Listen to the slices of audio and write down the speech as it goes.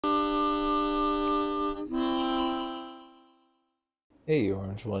Hey,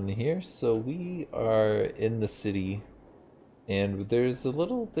 Orange One here. So we are in the city, and there's a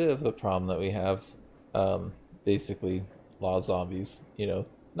little bit of a problem that we have. Um, Basically, law zombies.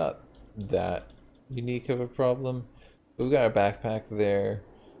 Not that unique of a problem. But we got our backpack there.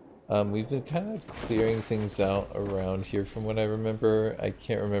 We've been kind of clearing things out around here from what I remember. I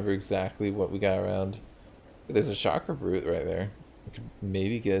can't remember exactly what we got around. But there's a shocker brute right there. We could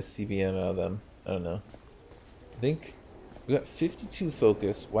maybe get a CBM out of them. I don't know. I think we got 52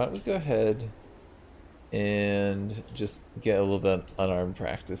 focus. Why don't we go ahead and just get a little bit unarmed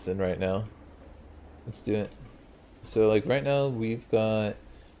practice in right now? Let's do it. So like right now we've got,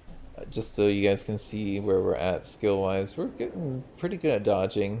 just so you guys can see where we're at skill wise, we're getting pretty good at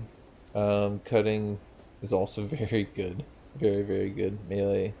dodging. Cutting is also very good. Very, very good.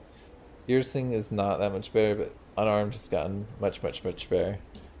 Melee. Piercing is not that much better, but unarmed has gotten much, much, much better.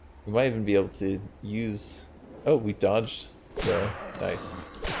 We might even be able to use... Oh, we dodged there. Nice.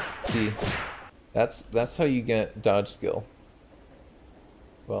 See, that's how you get dodge skill.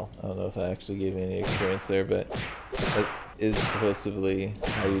 Well, I don't know if that actually gave me any experience there, but that is supposedly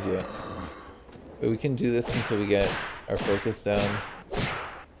how you do it. But we can do this until we get our focus down,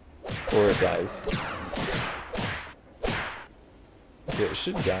 or it dies. Okay, it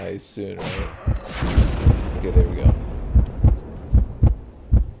should die soon, right? Okay, there we go.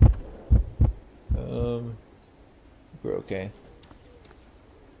 We're okay.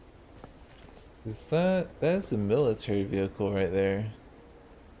 That is a military vehicle right there.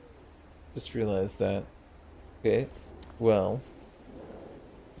 Just realized that. Okay, well,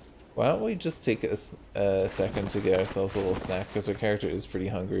 why don't we just take a second to get ourselves a little snack, because our character is pretty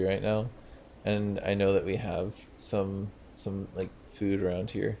hungry right now, and I know that we have some like food around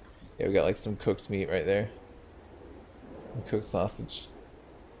here. Yeah, we got like some cooked meat right there, and cooked sausage,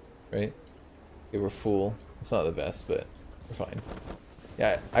 right? Okay, we're full. It's not the best, but we're fine.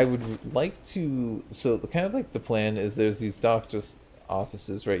 Yeah, I would like to... So, kind of like the plan is there's these doctor's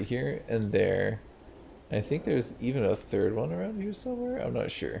offices right here and there. I think there's even a third one around here somewhere. I'm not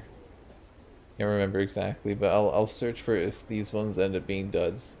sure. Can't remember exactly, but I'll search for if these ones end up being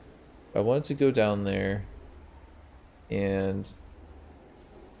duds. I wanted to go down there and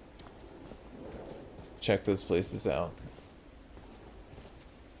check those places out.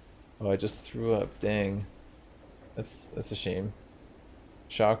 Oh, I just threw up. Dang. That's a shame.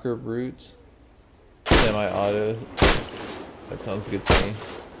 Shocker brute. Semi-auto. That sounds good to me.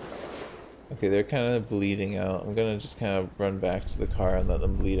 Okay, they're kind of bleeding out. I'm gonna just kind of run back to the car and let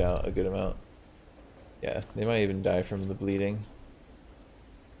them bleed out a good amount. Yeah, they might even die from the bleeding.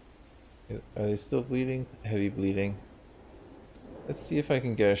 Are they still bleeding? Heavy bleeding. Let's see if I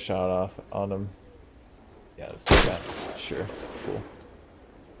can get a shot off on them. Yeah, let's do that. Sure. Cool.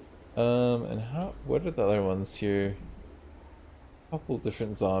 And what are the other ones here? A couple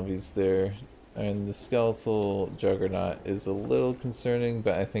different zombies there. And the skeletal juggernaut is a little concerning,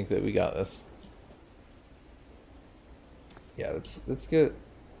 but I think that we got this. Yeah, let's get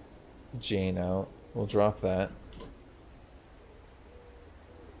Jane out. We'll drop that.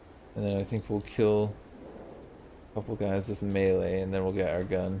 And then I think we'll kill a couple guys with melee, and then we'll get our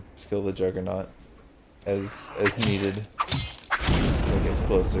gun to kill the juggernaut as needed when it gets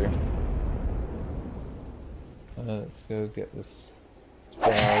closer. Let's go get this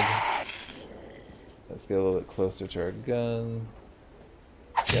bag. Let's get a little bit closer to our gun.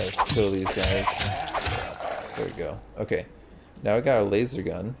 Yeah, let's kill these guys. There we go. Okay, now we got our laser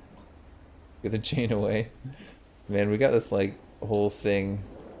gun. Get the chain away. Man, we got this like whole thing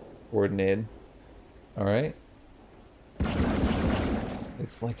coordinated. Alright.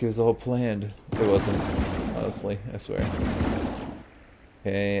 It's like it was all planned. It wasn't, honestly, I swear.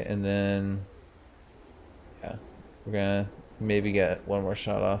 Okay, and then... Yeah, we're gonna maybe get one more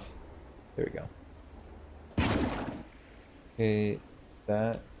shot off. There we go. Okay,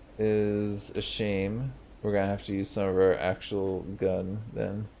 that is a shame. We're gonna have to use some of our actual gun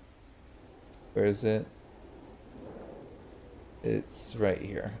then. Where is it? It's right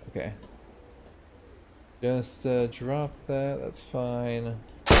here. Okay. Just drop that. That's fine.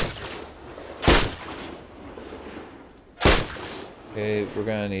 Okay, we're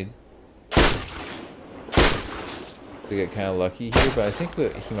gonna need to get kind of lucky here, but I think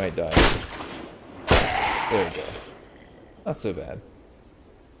that he might die. There we go. Not so bad.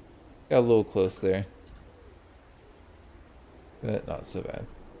 Got a little close there. But not so bad.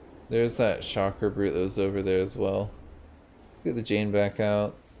 There's that shocker brute that was over there as well. Let's get the Jane back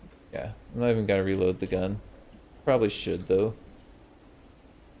out. Yeah, I'm not even gonna reload the gun. Probably should though.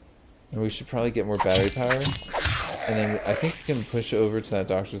 And we should probably get more battery power. And then I think we can push over to that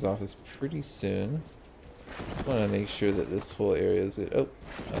doctor's office pretty soon. Just want to make sure that this whole area is good. Oh,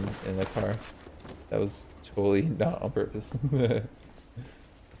 I'm in the car. That was totally not on purpose.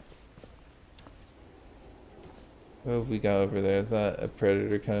 What have we got over there? Is that a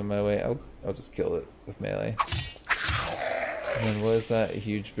predator coming my way? I'll just kill it with melee. And what is that? A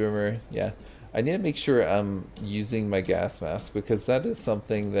huge boomer? Yeah. I need to make sure I'm using my gas mask because that is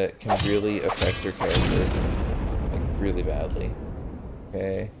something that can really affect your character. Like, really badly.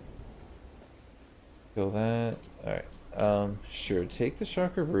 Okay. Kill that. Alright. Sure. Take the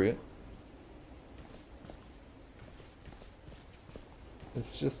shocker brute.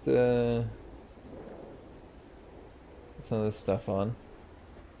 Let's just, put some of this stuff on.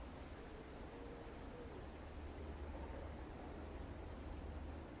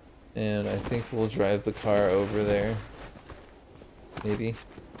 And I think we'll drive the car over there. Maybe?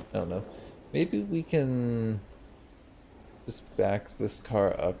 I don't know. Maybe we can just back this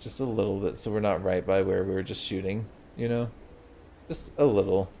car up just a little bit so we're not right by where we were just shooting, you know? Just a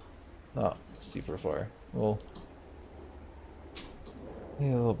little. Not super far. Well,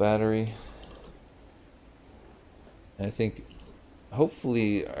 yeah, a little battery. And I think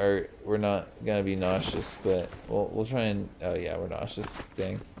hopefully we're not gonna be nauseous, but we'll try and oh yeah, we're nauseous.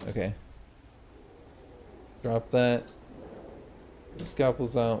 Dang. Okay. Drop that. The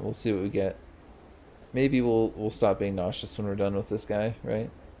scalpel's out, we'll see what we get. Maybe we'll stop being nauseous when we're done with this guy, right?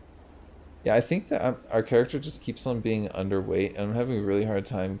 Yeah, I think that our character just keeps on being underweight, and I'm having a really hard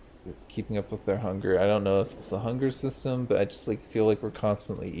time keeping up with their hunger. I don't know if it's the hunger system, but I just like feel like we're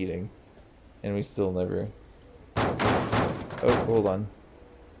constantly eating, and we still never. Oh, hold on.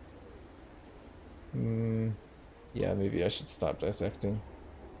 Yeah, maybe I should stop dissecting.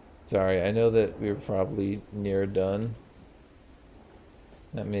 Sorry, I know that we were probably near done.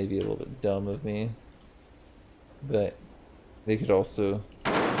 That may be a little bit dumb of me, but they could also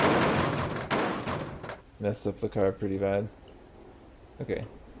mess up the car pretty bad. Okay.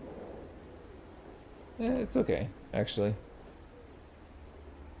 It's okay, actually.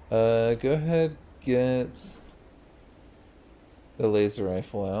 Go ahead, get the laser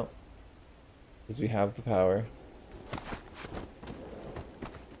rifle out, because we have the power.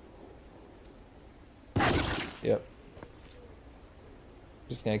 Yep.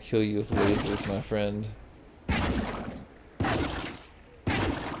 Just gonna kill you with lasers, my friend.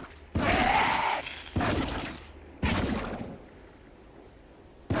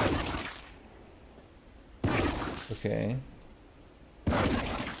 Okay.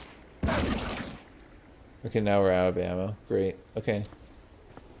 Okay, now we're out of ammo. Great. Okay.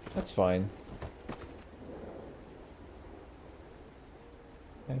 That's fine.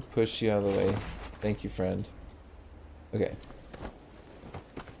 I push you out of the way. Thank you, friend. Okay.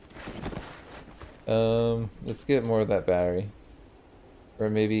 Let's get more of that battery. Or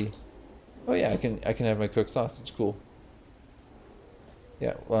maybe oh yeah, I can have my cooked sausage. Cool.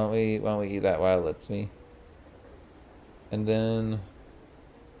 Yeah, why don't we eat that while it lets me? And then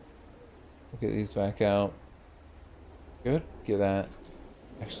we'll get these back out. Good. Get that.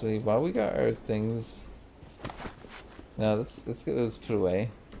 Actually, while we got our things, now let's get those put away.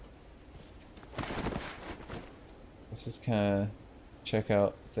 Let's just kind of check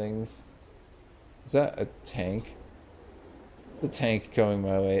out things. Is that a tank? The tank coming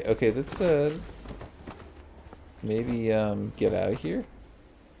my way. Okay, let's maybe get out of here.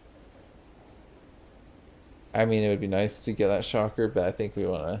 I mean, it would be nice to get that shocker, but I think we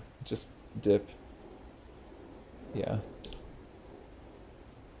want to just dip. Yeah.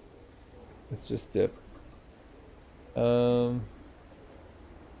 Let's just dip. And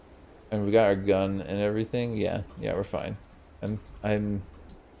we got our gun and everything. Yeah, we're fine. I'm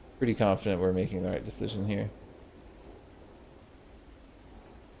pretty confident we're making the right decision here.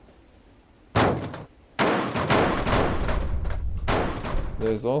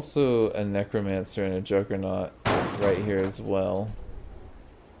 There's also a necromancer and a juggernaut right here as well.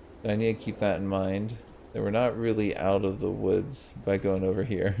 I need to keep that in mind. That we're not really out of the woods by going over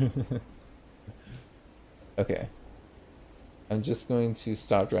here. Okay. I'm just going to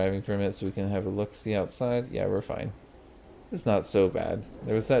stop driving for a minute so we can have a look-see outside. Yeah, we're fine. It's not so bad.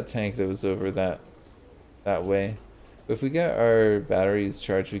 There was that tank that was over that way. But if we get our batteries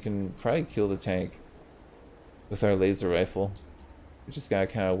charged, we can probably kill the tank with our laser rifle. We just gotta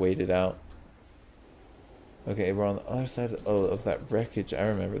kind of wait it out. Okay, we're on the other side of that wreckage. I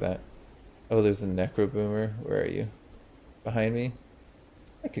remember that. Oh, there's a necro boomer. Where are you? Behind me?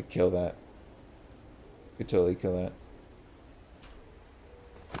 I could kill that. Could totally kill that.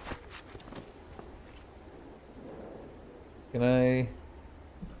 Can I...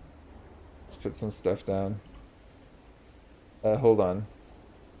 Let's put some stuff down. Hold on.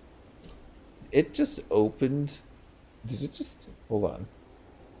 it just opened. Did it just... Hold on.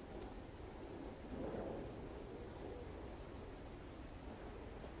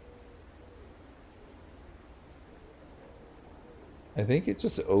 I think it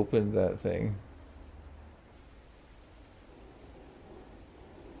just opened that thing.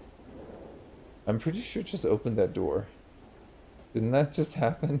 I'm pretty sure it just opened that door. Didn't that just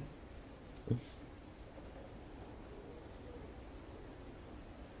happen?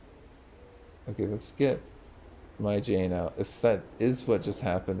 Okay, let's get my Jane out. If that is what just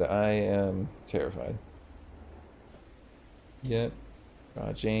happened, I am terrified. Yep.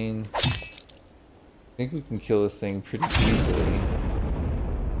 Jane. I think we can kill this thing pretty easily.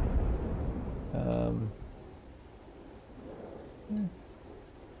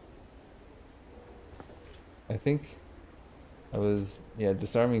 I think I was, yeah,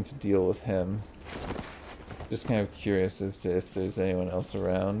 disarming to deal with him. Just kind of curious as to if there's anyone else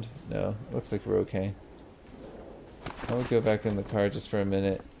around. No, looks like we're okay. I will go back in the car just for a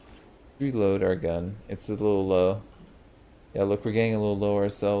minute. Reload our gun. It's a little low. Yeah, look, we're getting a little low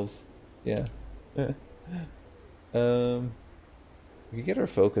ourselves. Yeah. We could get our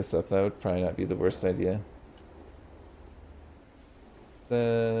focus up. That would probably not be the worst idea.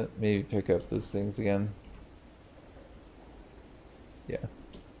 Maybe pick up those things again. Yeah.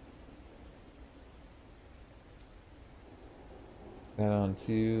 That on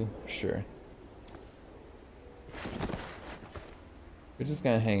too. Sure. We're just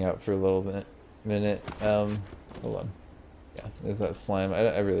gonna hang out for a little minute. Hold on. Yeah, there's that slime.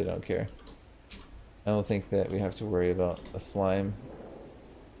 I really don't care. I don't think that we have to worry about a slime.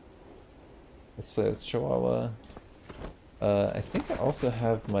 Let's play with Chihuahua. I think I also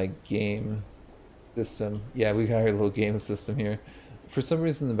have my game system. Yeah, we got our little game system here. For some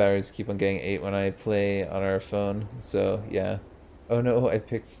reason, the batteries keep on getting 8 when I play on our phone. So, yeah. Oh no, I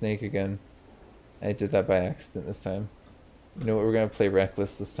picked Snake again. I did that by accident this time. You know what? We're going to play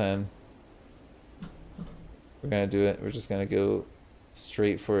Reckless this time. We're going to do it. We're just going to go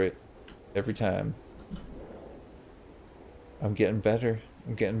straight for it every time. I'm getting better.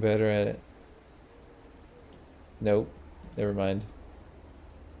 I'm getting better at it. Nope. Never mind.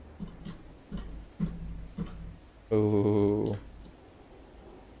 Oh.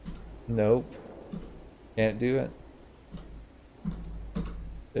 Nope. Can't do it.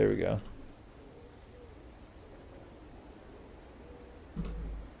 There we go.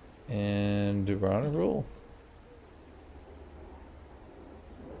 And we're on a roll.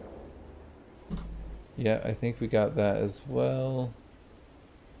 Yeah, I think we got that as well.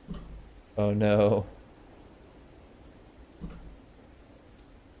 Oh no.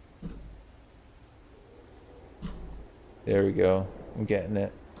 There we go. I'm getting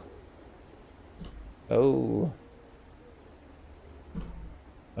it. Oh.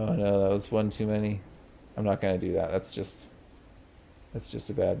 Oh no, that was one too many. I'm not gonna do that. That's just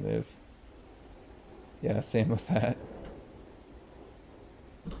a bad move. Yeah, same with that.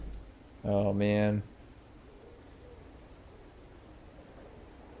 Oh man.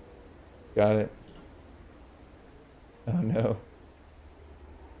 Got it. Oh no.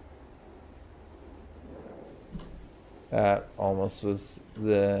 That almost was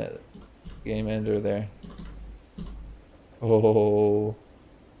the game ender there. Oh.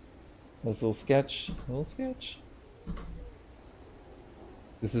 Nice little sketch. Little sketch.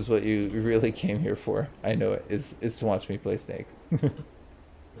 This is what you really came here for. I know it. Is to watch me play Snake.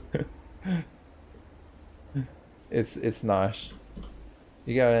 It's Nosh.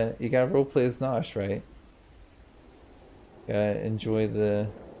 You gotta roleplay as Nosh, right? Gotta enjoy the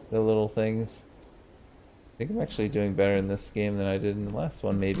little things. I think I'm actually doing better in this game than I did in the last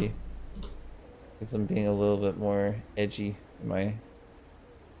one, maybe. Because I'm being a little bit more edgy in my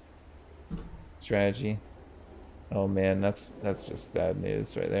strategy. Oh man, that's just bad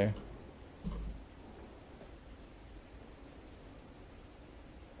news right there.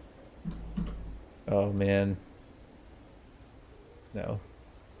 Oh man. No.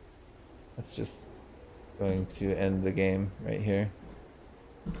 That's just going to end the game right here.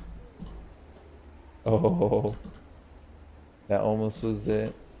 Oh. That almost was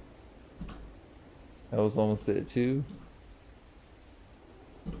it. That was almost it too.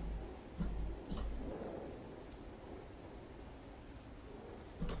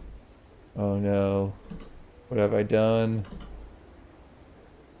 Oh no. What have I done?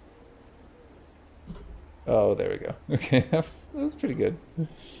 Oh, there we go. Okay, that was pretty good.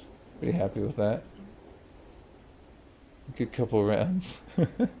 Pretty happy with that. Good couple rounds.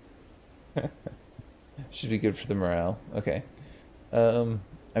 Should be good for the morale. Okay.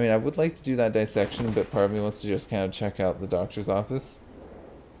 I mean, I would like to do that dissection, but part of me wants to just kind of check out the doctor's office.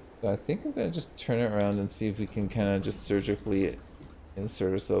 So I think I'm gonna just turn it around and see if we can kind of just surgically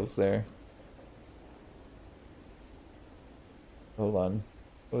insert ourselves there. Hold on.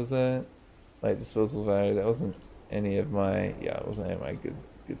 What was that? Light disposal value. That wasn't any of my... Yeah, it wasn't any of my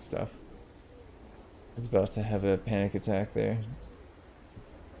good stuff. I was about to have a panic attack there.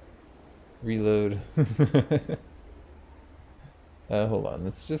 Reload. Hold on.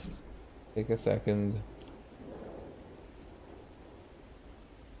 Let's just take a second.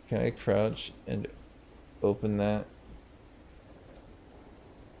 Can I crouch and open that?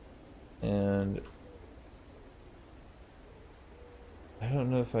 And I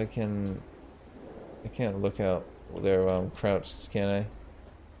don't know if I can... I can't look out there while I'm crouched, can I?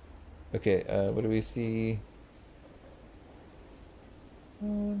 Okay, what do we see?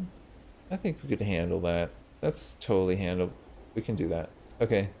 I think we could handle that. That's totally handle. We can do that.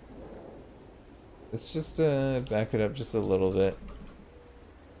 Okay. Let's just back it up just a little bit.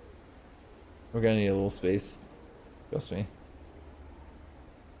 We're gonna need a little space. Trust me.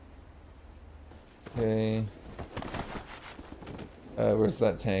 Okay. Where's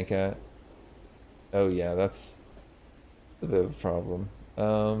that tank at? Oh yeah, that's a bit of a problem.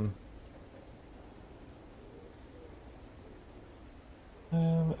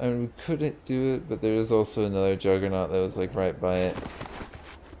 I mean, we could do it, but there is also another juggernaut that was like right by it.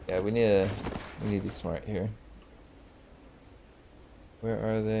 Yeah, we need to be smart here. Where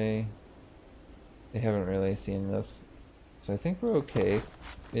are they? They haven't really seen this, so I think we're okay.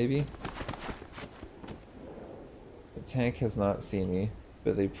 Maybe. The tank has not seen me,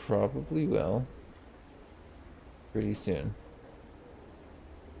 but they probably will pretty soon.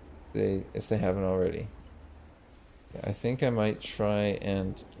 If they haven't already. Yeah, I think I might try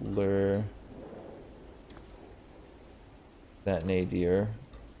and lure that nadir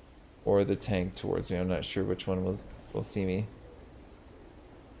or the tank towards me. I'm not sure which one will see me.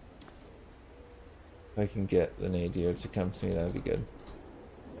 If I can get the nadir to come to me, that would be good.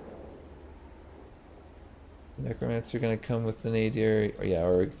 Necromancer gonna come with the nadir, or yeah,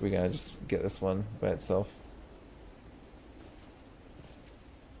 or we gotta just get this one by itself.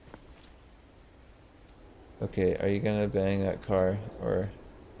 Okay, are you gonna bang that car, or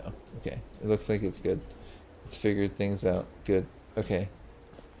no? Okay, it looks like it's good. It's figured things out. Good. Okay,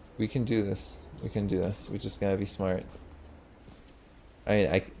 we can do this. We can do this. We just gotta be smart. I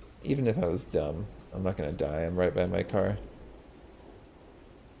mean, even if I was dumb, I'm not gonna die. I'm right by my car.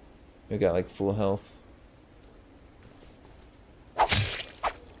 We got like full health.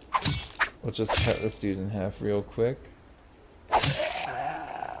 We'll just cut this dude in half real quick.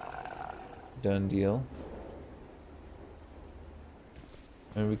 Done deal.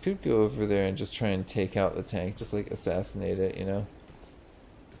 And we could go over there and just try and take out the tank, just like assassinate it, you know?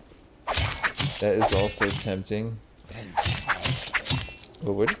 That is also tempting.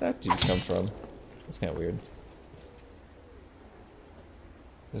 But where did that dude come from? That's kind of weird.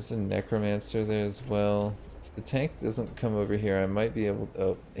 There's a necromancer there as well. If the tank doesn't come over here, I might be able to...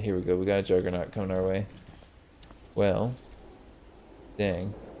 Oh, here we go. We got a juggernaut coming our way. Well.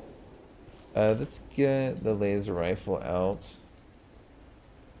 Dang. Let's get the laser rifle out.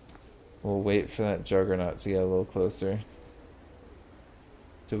 We'll wait for that juggernaut to get a little closer.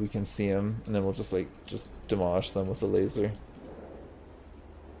 So we can see him, and then we'll just demolish them with the laser.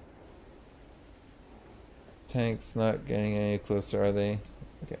 Tanks not getting any closer, are they?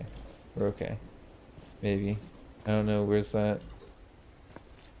 Okay. We're okay. Maybe. I don't know, where's that?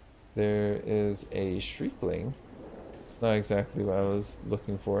 There is a shriekling. Not exactly what I was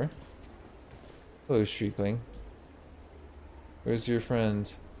looking for. Hello, shriekling. Where's your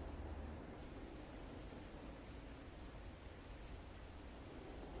friend?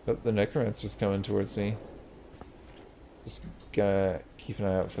 Oh, the necromancer's coming towards me. Just gotta keep an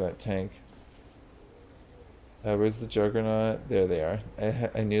eye out for that tank. Where's the juggernaut? There they are.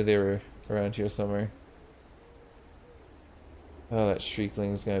 I knew they were around here somewhere. Oh, that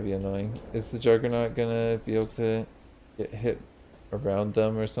shriekling is gonna be annoying. Is the juggernaut gonna be able to get hit around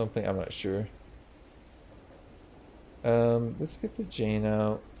them or something? I'm not sure. Let's get the Jane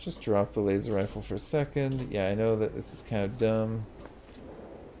out. Just drop the laser rifle for a second. Yeah, I know that this is kind of dumb.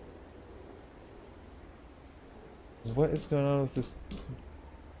 What is going on with this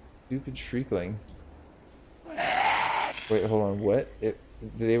stupid shriekling? Wait, hold on, what?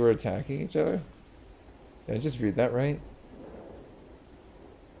 They were attacking each other? Did I just read that right?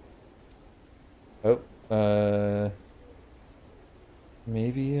 Oh,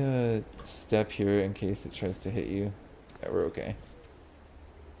 maybe step here in case it tries to hit you. Yeah, we're okay.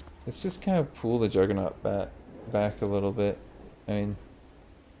 Let's just kind of pull the juggernaut back a little bit. I mean,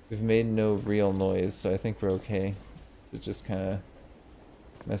 we've made no real noise, so I think we're okay to just kind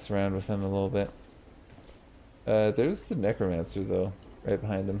of Mess around with him a little bit. There's the necromancer though, right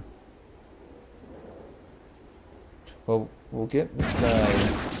behind him. Well, we'll get this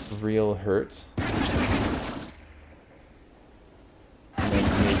guy real hurt. And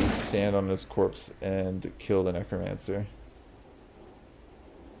then maybe stand on his corpse and kill the necromancer.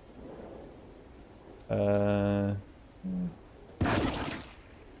 And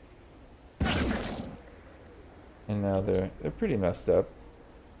now they're pretty messed up.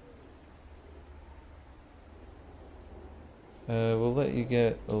 We'll let you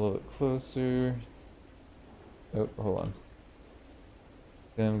get a little bit closer. Oh, hold on.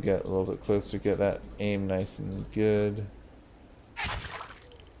 Them get a little bit closer, get that aim nice and good.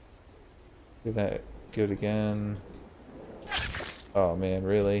 Get that good again. Oh man,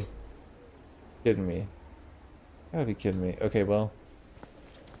 really? Kidding me. Gotta be kidding me. Okay, well.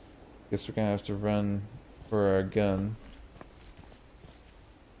 Guess we're gonna have to run for our gun.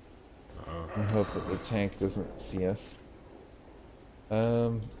 And hope that the tank doesn't see us.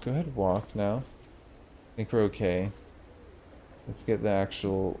 Go ahead and walk now. I think we're okay. Let's get the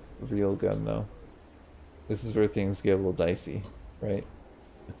actual real gun though. This is where things get a little dicey, right?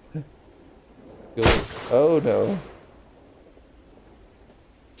 Oh no.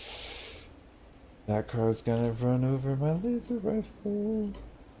 That car's gonna run over my laser rifle.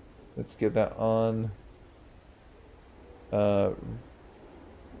 Let's get that on. Can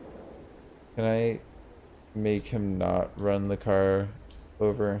I make him not run the car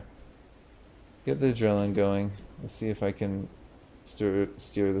over? Get the adrenaline going. Let's see if I can steer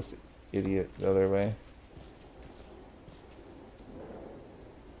this idiot the other way.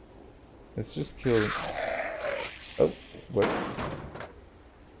 Let's just kill... Oh, what?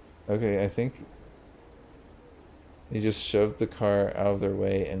 Okay, I think they just shoved the car out of their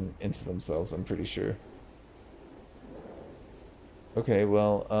way and into themselves, I'm pretty sure. Okay,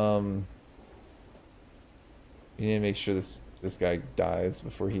 well, you need to make sure this guy dies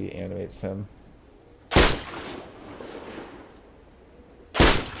before he animates him.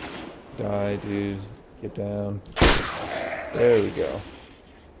 Die, dude. Get down. There we go.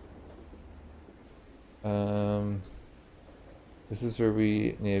 This is where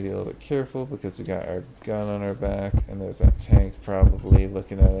we need to be a little bit careful because we got our gun on our back and there's that tank probably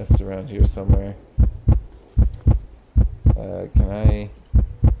looking at us around here somewhere. Can I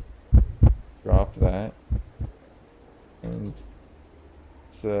drop that? And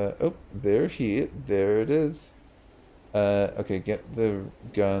it's, oh, there it is. Okay, get the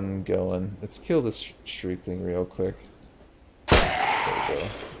gun going. Let's kill this shriekling real quick. There we go.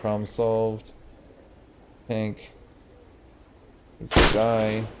 Problem solved. Tank needs to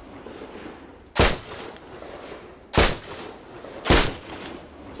die.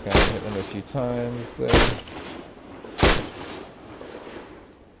 Just gotta hit him a few times there.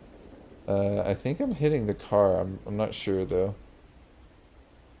 I think I'm hitting the car. I'm not sure though.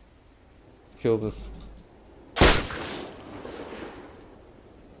 Kill this.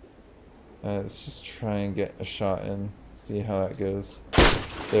 Let's just try and get a shot in. See how that goes.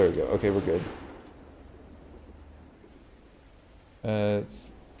 There we go. Okay, we're good.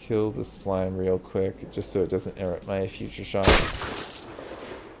 Let's kill the slime real quick, just so it doesn't interrupt my future shots.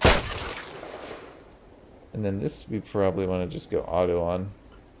 And then this we probably want to just go auto on.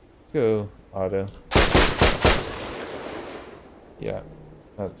 Let's go auto. Yeah,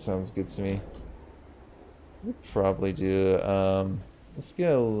 that sounds good to me. We'll probably do, let's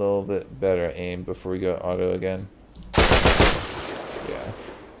get a little bit better aim before we go auto again. Yeah.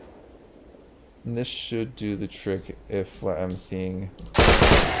 And this should do the trick if what I'm seeing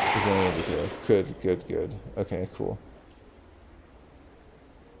is any over here. Good. Okay, cool.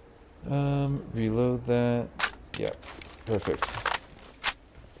 Reload that. Yep, perfect.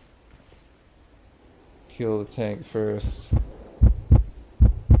 Kill the tank first.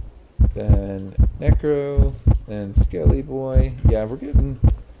 Then Necro, then Skelly Boy. Yeah, we're getting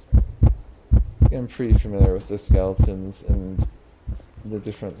pretty familiar with the skeletons and the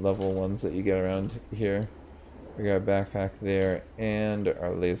different level ones that you get around here. We got a backpack there and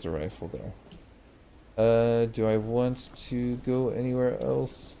our laser rifle there. Do I want to go anywhere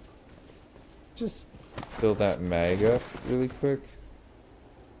else? Just fill that mag up really quick.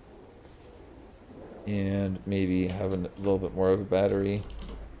 And maybe have a little bit more of a battery.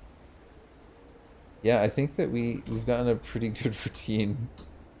 Yeah, I think that we've gotten a pretty good routine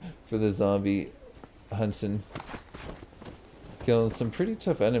for the zombie hunting. Killing some pretty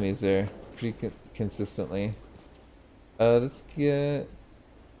tough enemies there, pretty consistently. Let's get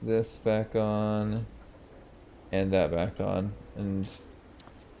this back on, and that back on, and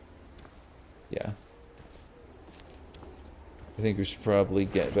yeah. I think we should probably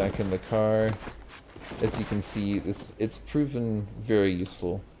get back in the car. As you can see, it's proven very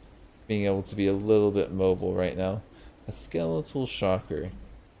useful, being able to be a little bit mobile right now. A skeletal shocker.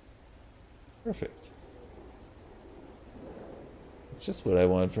 Perfect. It's just what I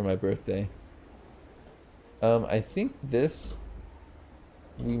wanted for my birthday. I think this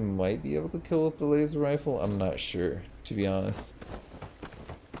we might be able to kill with the laser rifle. I'm not sure, to be honest.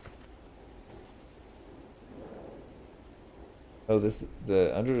 Oh,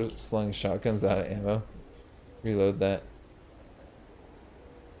 the underslung shotgun's out of ammo. Reload that.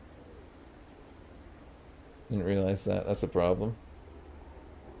 Didn't realize that. That's a problem.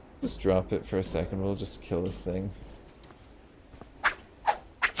 Just drop it for a second. We'll just kill this thing.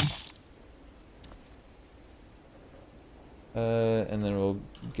 And then we'll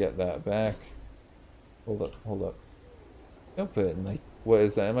get that back. Hold up, hold up. Don't put it in, like, what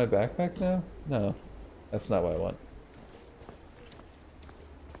is that in my backpack now? No, that's not what I want.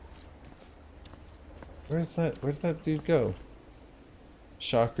 Where's that? Where did that dude go?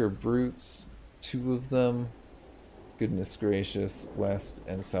 Shocker brutes, 2 of them. Goodness gracious, west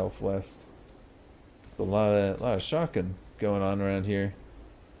and southwest. A lot of shotgun going on around here.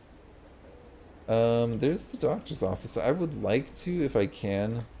 There's the doctor's office. I would like to, if I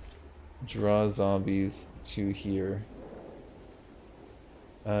can, draw zombies to here.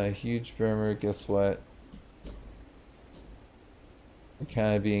 Huge burmer, guess what? I'm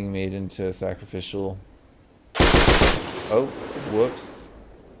kind of being made into a sacrificial. Oh, whoops.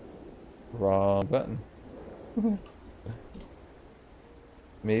 Wrong button.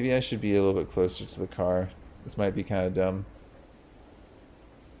 Maybe I should be a little bit closer to the car. This might be kind of dumb.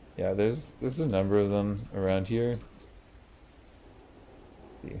 Yeah, there's a number of them around here.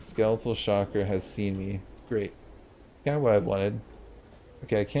 The skeletal shocker has seen me. Great. Kind of what I wanted.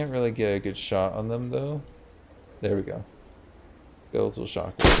 Okay, I can't really get a good shot on them though. There we go. Skeletal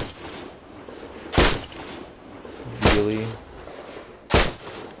shocker. Really?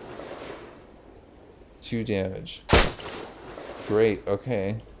 2 damage. Great,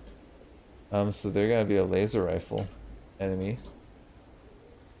 okay. So they're gonna be a laser rifle enemy.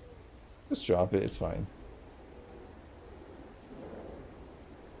 Just drop it, it's fine.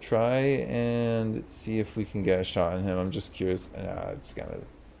 Try and see if we can get a shot on him. I'm just curious. It's gonna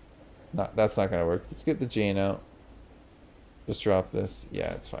that's not gonna work. Let's get the Jane out. Just drop this.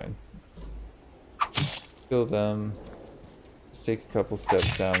 Yeah, it's fine. Kill them. Just take a couple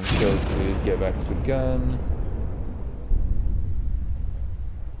steps down, kill this dude, get back to the gun.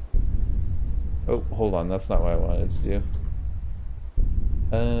 Oh, hold on, that's not what I wanted to do.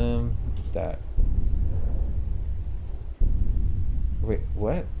 That. Wait,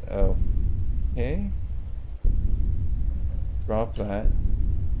 what? Oh. Okay. Drop that.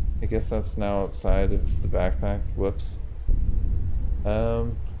 I guess that's now outside of the backpack. Whoops.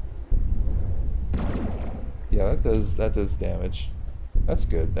 Yeah, that does damage. That's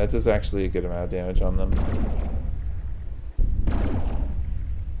good. That does actually a good amount of damage on them.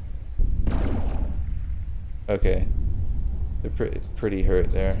 Okay. They're pretty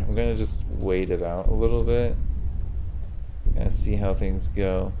hurt there. I'm gonna just wait it out a little bit and see how things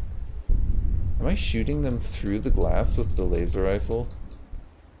go. Am I shooting them through the glass with the laser rifle?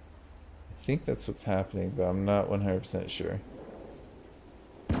 I think that's what's happening, but I'm not 100% sure.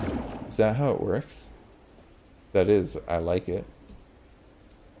 Is that how it works? That is, I like it.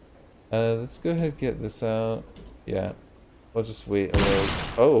 Let's go ahead and get this out. Yeah, I'll just wait a little.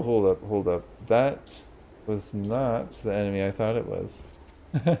 Oh, hold up. That was not the enemy I thought it was.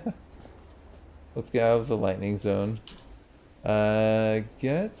 Let's get out of the lightning zone.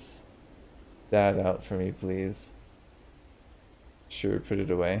 Get that out for me, please. Sure, put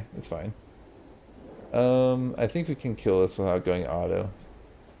it away. It's fine. I think we can kill this without going auto.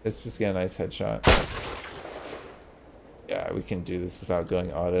 Let's just get a nice headshot. Yeah, we can do this without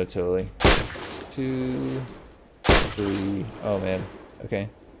going auto, totally. 2, 3. Oh man. Okay.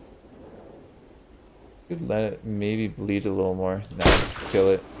 Could let it maybe bleed a little more. No, kill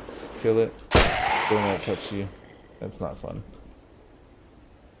it. Kill it. Don't let it touch you. That's not fun.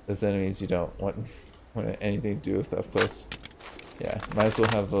 Those enemies you don't want anything to do with up close. Yeah, might as well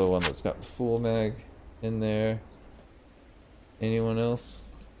have the one that's got the full mag in there. Anyone else?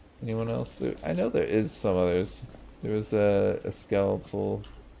 Anyone else? I know there is some others. There was a skeletal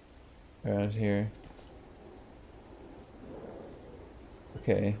around here.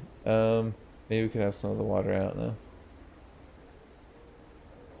 Okay. Maybe we could have some of the water out now.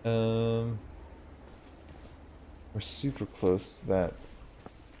 We're super close to that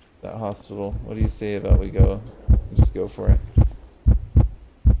hospital. What do you say about we just go for it?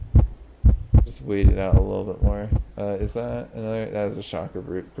 Just wait it out a little bit more. Is that another? That is a shocker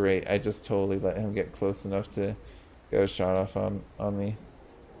brute. Great. I just totally let him get close enough to get a shot off on me.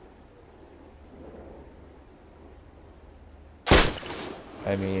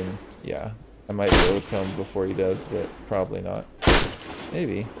 I mean, yeah. I might be able to kill him before he does, but probably not.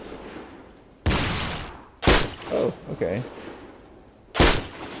 Maybe. Oh, okay.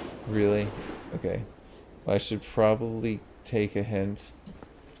 Really? Okay. Well, I should probably take a hint.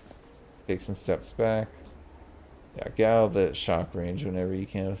 Take some steps back. Yeah, get out of the shock range whenever you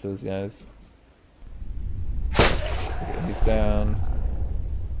can with those guys. Okay, he's down.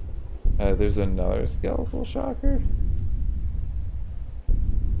 There's another skeletal shocker.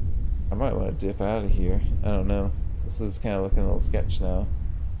 I might want to dip out of here. I don't know. This is kind of looking a little sketch now.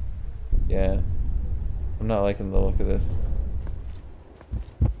 Yeah. I'm not liking the look of this.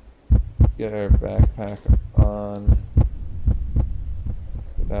 Get our backpack on.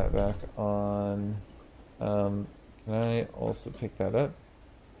 Put that back on. Can I also pick that up?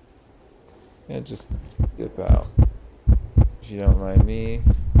 And just dip out. If you don't mind me.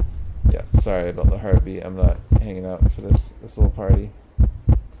 Yeah, sorry about the heartbeat. I'm not hanging out for this little party.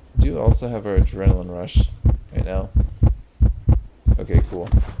 We do also have our adrenaline rush right now. Okay, cool.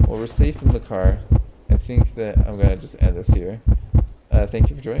 Well, we're safe in the car. I think that I'm gonna just end this here.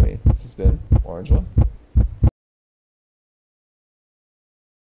 Thank you for joining me. This has been Orange One.